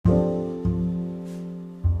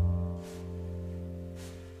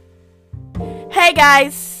Hi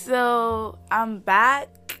guys, so I'm back.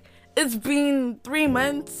 It's been 3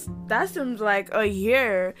 months. That seems like a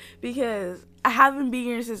year because I haven't been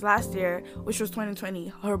here since last year, which was 2020,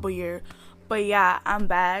 horrible year. But yeah, I'm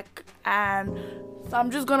back, and so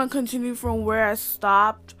I'm just gonna continue from where I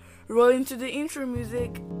stopped, rolling to the intro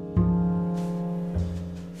music.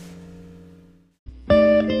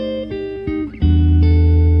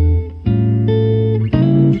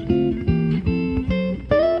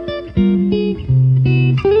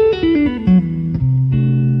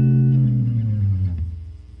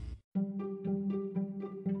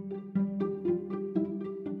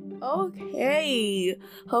 Okay,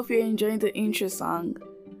 hope you're enjoying the intro song.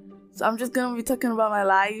 So I'm just gonna be talking about my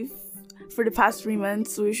life for the past 3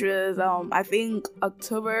 months, which was I think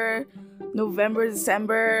October, November,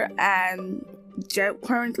 December, and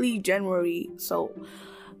currently January. So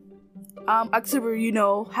October,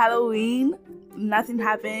 Halloween, nothing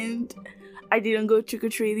happened. I didn't go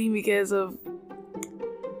trick-or-treating because of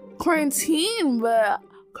quarantine, but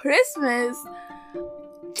Christmas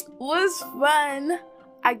was fun.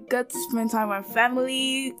 I got to spend time with my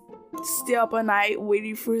family, stay up all night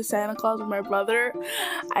waiting for Santa Claus with my brother.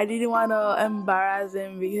 I didn't want to embarrass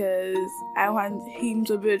him because I want him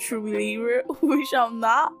to be a true believer, which I'm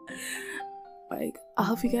not. Like, I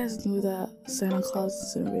hope you guys know that Santa Claus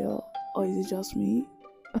isn't real, or is it just me?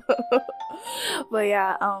 But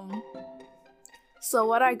yeah, so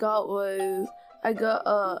what I got was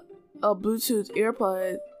a Bluetooth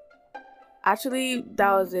earpod. Actually,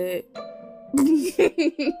 that was it.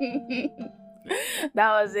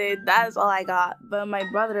 That was it. That's all I got. But my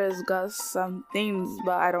brothers got some things,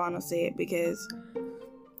 but I don't want to say it because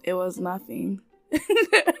it was nothing.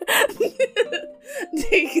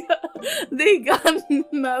 they got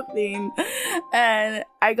nothing. And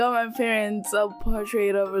I got my parents a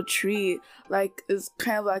portrait of a tree. Like, it's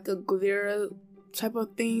kind of like a glitter type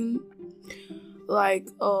of thing, like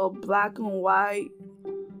a black and white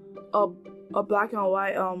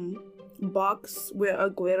box with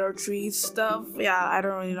a glitter tree stuff. Yeah, I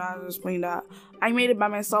don't really know how to explain that. I made it by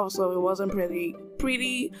myself, so it wasn't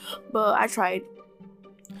pretty, but I tried.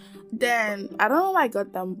 Then I don't know why I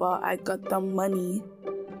got them, but I got them money.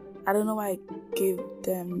 I don't know why I gave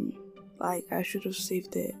them. Like, I should have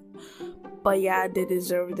saved it, but yeah, they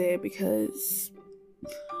deserved it because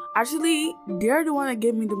actually they're the one that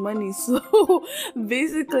gave me the money. So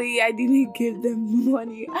basically, I didn't give them the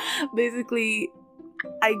money. Basically,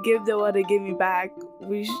 I gave them what they gave me back,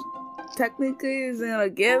 which technically isn't a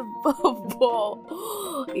gift,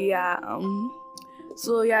 but yeah.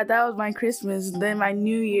 So yeah, that was my Christmas. Then my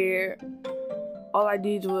New Year, all I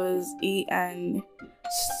did was eat and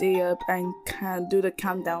stay up and kind of do the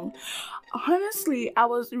countdown. Honestly, I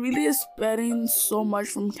was really expecting so much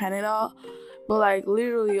from Canada, but like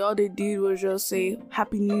literally all they did was just say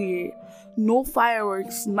Happy New Year. No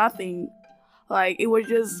fireworks, nothing. Like, it was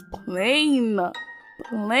just plain.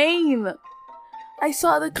 I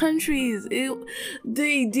saw the countries.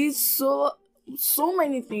 They did so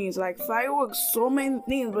many things, like fireworks, so many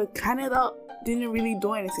things, but Canada didn't really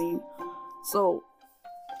do anything. So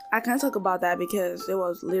I can't talk about that because it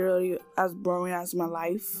was literally as boring as my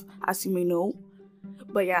life, as you may know.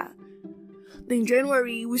 But yeah, then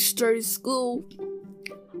January we started school.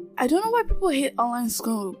 I don't know why people hate online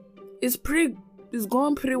school. It's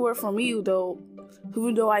going pretty well for me though.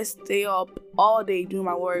 Even though I stay up all day doing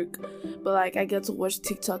my work, but like I get to watch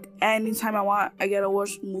TikTok anytime I want. I get to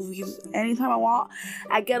watch movies anytime I want.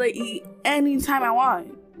 I get to eat anytime I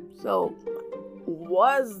want. So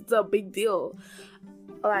what's the big deal?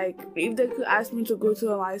 Like, if they could ask me to go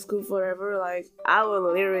to high school forever, like, I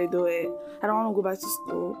would literally do it. I don't want to go back to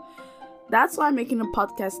school. That's why I'm making a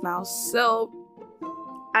podcast now, so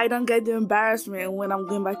I don't get the embarrassment when I'm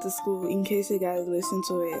going back to school, in case you guys listen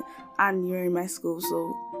to it and you're in my school.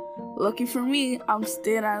 So lucky for me, I'm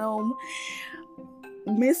staying at home,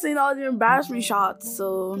 missing all the embarrassment shots.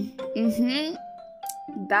 So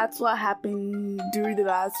that's what happened during the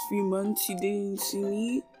last few months. You didn't see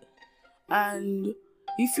me. And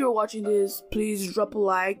if you're watching this, please drop a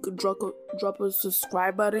like, drop a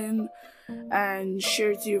subscribe button, and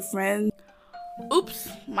share it to your friends. Oops,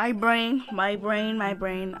 my brain.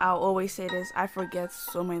 I'll always say this. I forget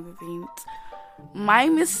so many things. My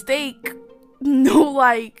mistake. No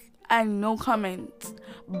like and no comment.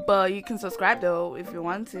 But you can subscribe though if you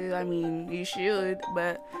want to. I mean, you should.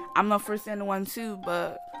 But I'm not forcing anyone to.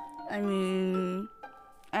 But I mean,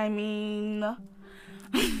 I'm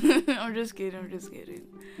just kidding.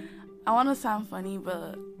 I want to sound funny,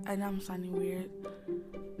 but I know I'm sounding weird.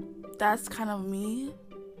 That's kind of me.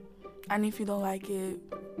 And if you don't like it,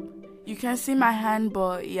 you can see my hand,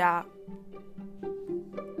 but yeah,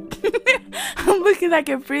 I'm looking like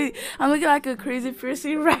a crazy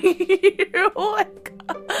person right here. Oh my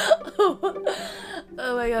god.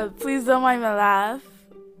 Oh my god. Please don't mind my laugh.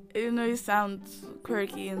 Even though it sounds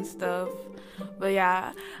quirky and stuff. But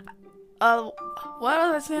yeah. What was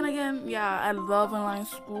I saying again? Yeah, I love online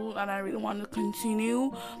school and I really want to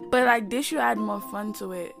continue. But like they should add more fun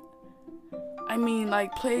to it. I mean,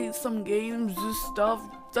 like, play some games, do stuff.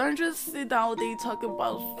 Don't just sit down all day talking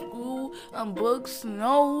about school and books.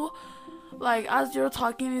 No. Like, as you're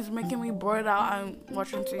talking, it's making me bored out. I'm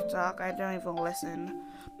watching TikTok. I don't even listen.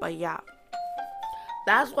 But yeah.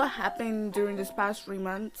 That's what happened during this past 3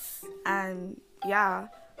 months. And yeah.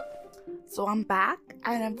 So I'm back.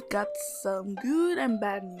 And I've got some good and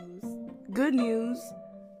bad news. Good news.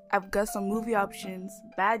 I've got some movie options.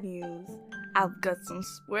 Bad news. I've got some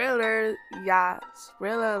spoilers. Yeah,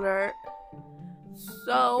 spoiler alert.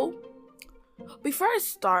 So, before I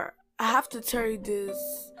start, I have to tell you this.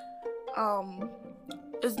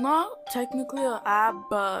 It's not technically an app,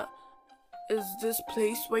 but it's this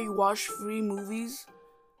place where you watch free movies.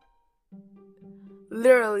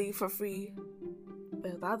 Literally for free.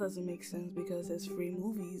 But that doesn't make sense because it's free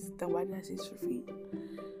movies. Then why did I say it's for free?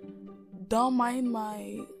 Don't mind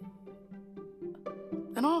my...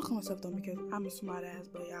 And I'll call myself dumb because I'm a smart ass,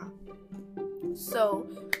 but yeah. So,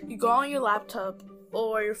 you go on your laptop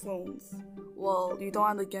or your phones. Well, you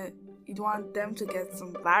don't want them to get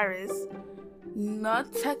some virus.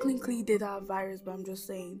 Not technically they have virus, but I'm just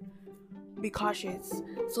saying, be cautious.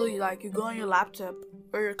 So you go on your laptop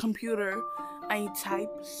or your computer and you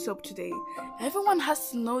type soap today. Everyone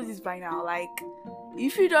has to know this by now. Like,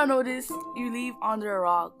 if you don't know this, you live under a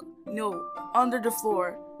rock. No, under the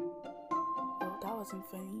floor. That wasn't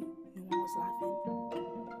funny. No one was laughing.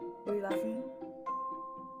 Were you laughing?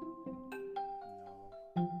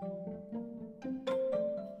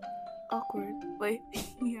 Awkward. Wait.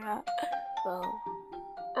 Yeah. Well.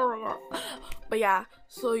 Oh my god. But yeah.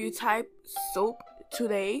 So you type soap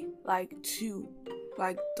today, like 2,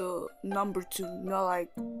 like the number 2, not like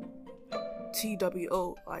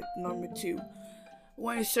TWO, like number 2.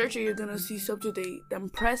 When you search it, you're gonna see soap today. Then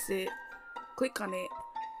press it. Click on it.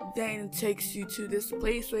 Then it takes you to this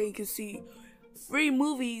place where you can see free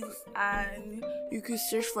movies and you can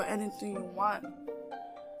search for anything you want.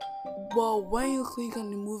 But when you click on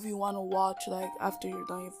the movie you want to watch, like after you're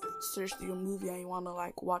done, you've searched your movie and you want to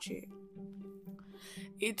like watch it,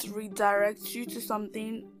 it redirects you to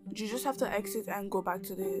something. You just have to exit and go back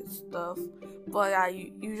to the stuff. But yeah,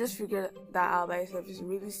 you just figure that out by yourself. It's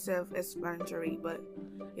really self-explanatory, but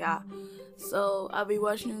yeah. So I'll be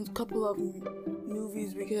watching a couple of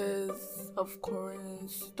movies because of Korean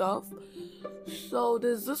stuff. So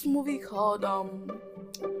there's this movie called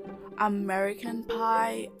American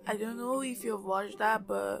Pie. I don't know if you've watched that,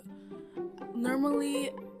 but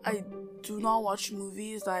normally I do not watch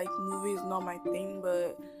movies. Like, movie is not my thing,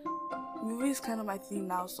 but movie is kind of my thing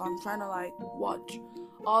now. So I'm trying to like watch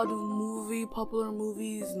all the popular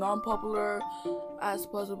movies, non-popular, as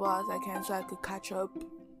possible as I can, so I could catch up.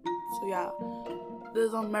 So yeah,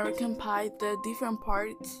 there's American Pie. There are different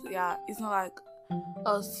parts. Yeah, it's not like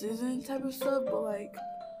a season type of stuff, but like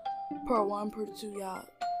part 1, part 2. Yeah,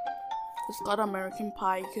 it's called American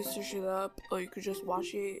Pie. You can search it up, or you could just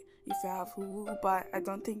watch it if you have Hulu. But I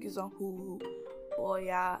don't think it's on Hulu. Oh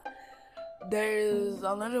yeah, there's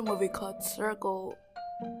another movie called Circle.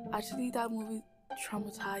 Actually, that movie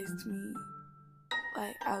traumatized me.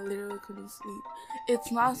 Like, I literally couldn't sleep.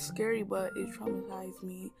 It's not scary, but it traumatized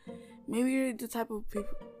me. Maybe you're the type of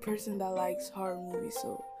person that likes horror movies,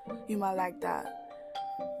 so you might like that.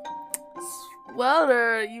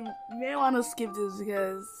 Well, you may want to skip this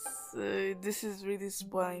because this is really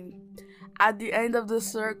spoiling. At the end of the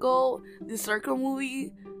Circle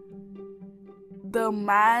movie, the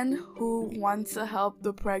man who wants to help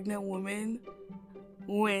the pregnant woman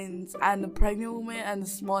wins, and the pregnant woman and the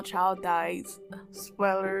small child dies.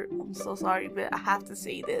 Spoiler, I'm so sorry, but I have to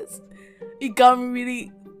say this. It got me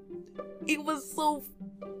really... It was so...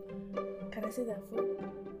 Can I say that for?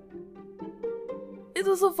 It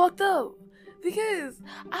was so fucked up. Because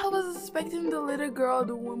I was expecting the little girl,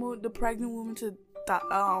 the pregnant woman to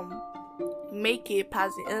make it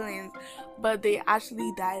past the aliens, but they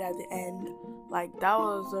actually died at the end. Like, that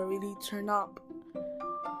was a really turn up.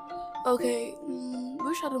 Okay,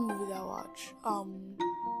 which other movie did I watch?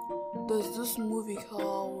 There's this movie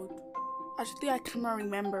called... Actually, I cannot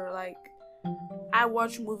remember. Like, I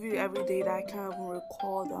watch movie every day that I can't even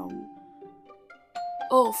recall them.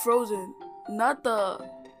 Oh, Frozen. Not the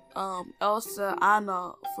Elsa,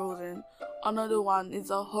 Anna Frozen. Another one is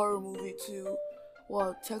a horror movie too.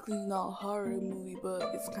 Well, technically not a horror movie,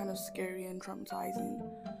 but it's kind of scary and traumatizing.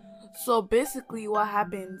 So basically what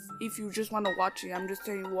happens, if you just want to watch it, I'm just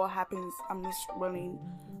telling you what happens. I'm just spoiling,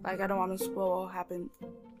 like I don't want to spoil what happened.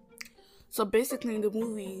 So basically in the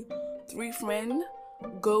movie, 3 friends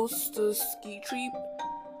goes to ski trip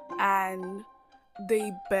and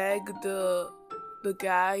they beg the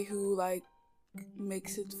guy who like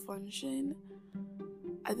makes it function.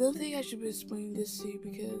 I don't think I should be explaining this to you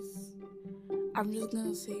because I'm just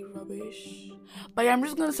gonna say rubbish. But yeah, I'm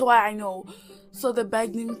just gonna say what I know. So they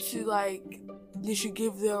begged him to like, they should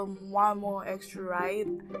give them 1 more extra ride.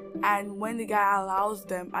 And when the guy allows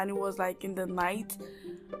them, and it was like in the night,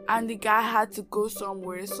 and the guy had to go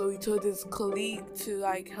somewhere, so he told his colleague to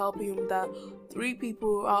like help him that 3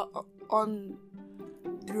 people are on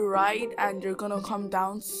the ride and they're gonna come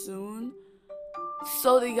down soon.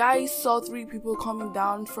 So the guy saw 3 people coming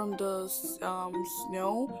down from the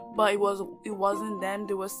snow, but it wasn't them.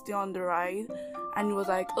 They were still on the ride, and he was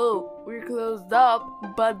like, "Oh, we're closed up,"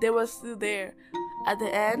 but they were still there. At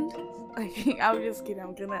the end, like, I was just kidding.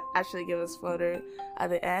 I'm gonna actually give a spoiler.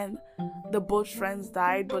 At the end, the both friends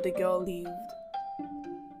died, but the girl lived,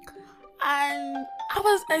 and I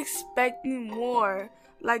was expecting more.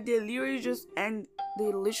 Like they literally just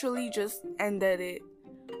ended it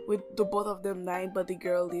with the both of them dying, but the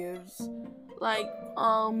girl lives. Like,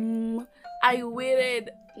 I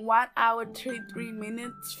waited 1 hour 33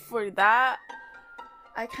 minutes for that.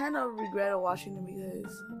 I kind of regret watching it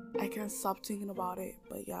because I can't stop thinking about it.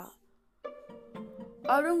 But yeah,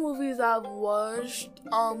 other movies I've watched,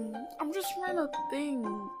 I'm just trying to think.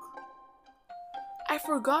 I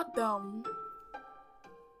forgot them.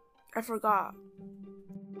 I forgot.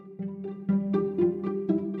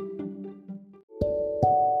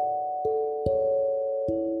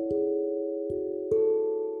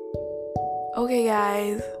 Okay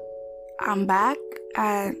guys, I'm back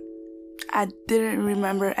and I didn't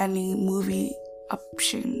remember any movie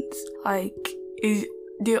options. Like,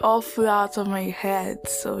 they all flew out of my head,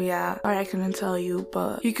 so yeah. Sorry I couldn't tell you,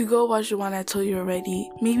 but you could go watch the one I told you already.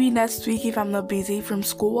 Maybe next week if I'm not busy from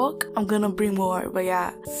schoolwork, I'm gonna bring more, but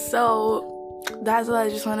yeah. So that's what I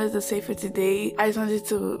just wanted to say for today. I just wanted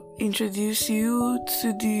to introduce you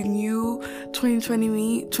to the new 2020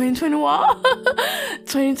 me, 2021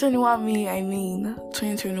 2021 me,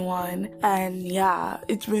 2021. And yeah,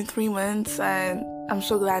 it's been 3 months and I'm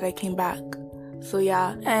so glad I came back. So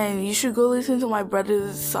yeah, and you should go listen to my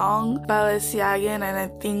brother's song by Eseiwi, and I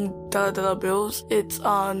think Dollar Bills. It's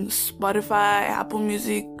on Spotify, Apple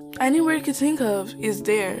Music, anywhere you can think of is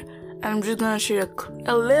there. And I'm just gonna share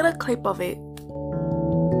a little clip of it.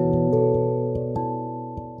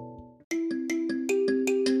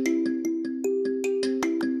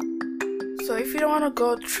 So if you don't want to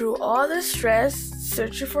go through all the stress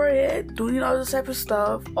searching for it, doing all this type of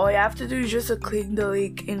stuff, all you have to do is just to click the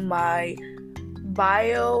link in my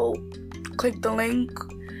bio. Click the link,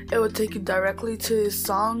 it will take you directly to his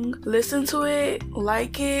song. Listen to it,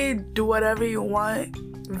 like it, do whatever you want,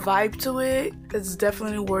 vibe to it. It's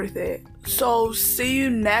definitely worth it. So see you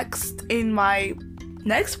next in my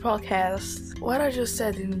next podcast. What I just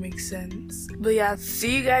said didn't make sense, but yeah,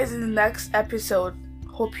 see you guys in the next episode.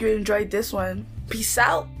 Hope you enjoyed this one. Peace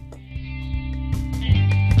out.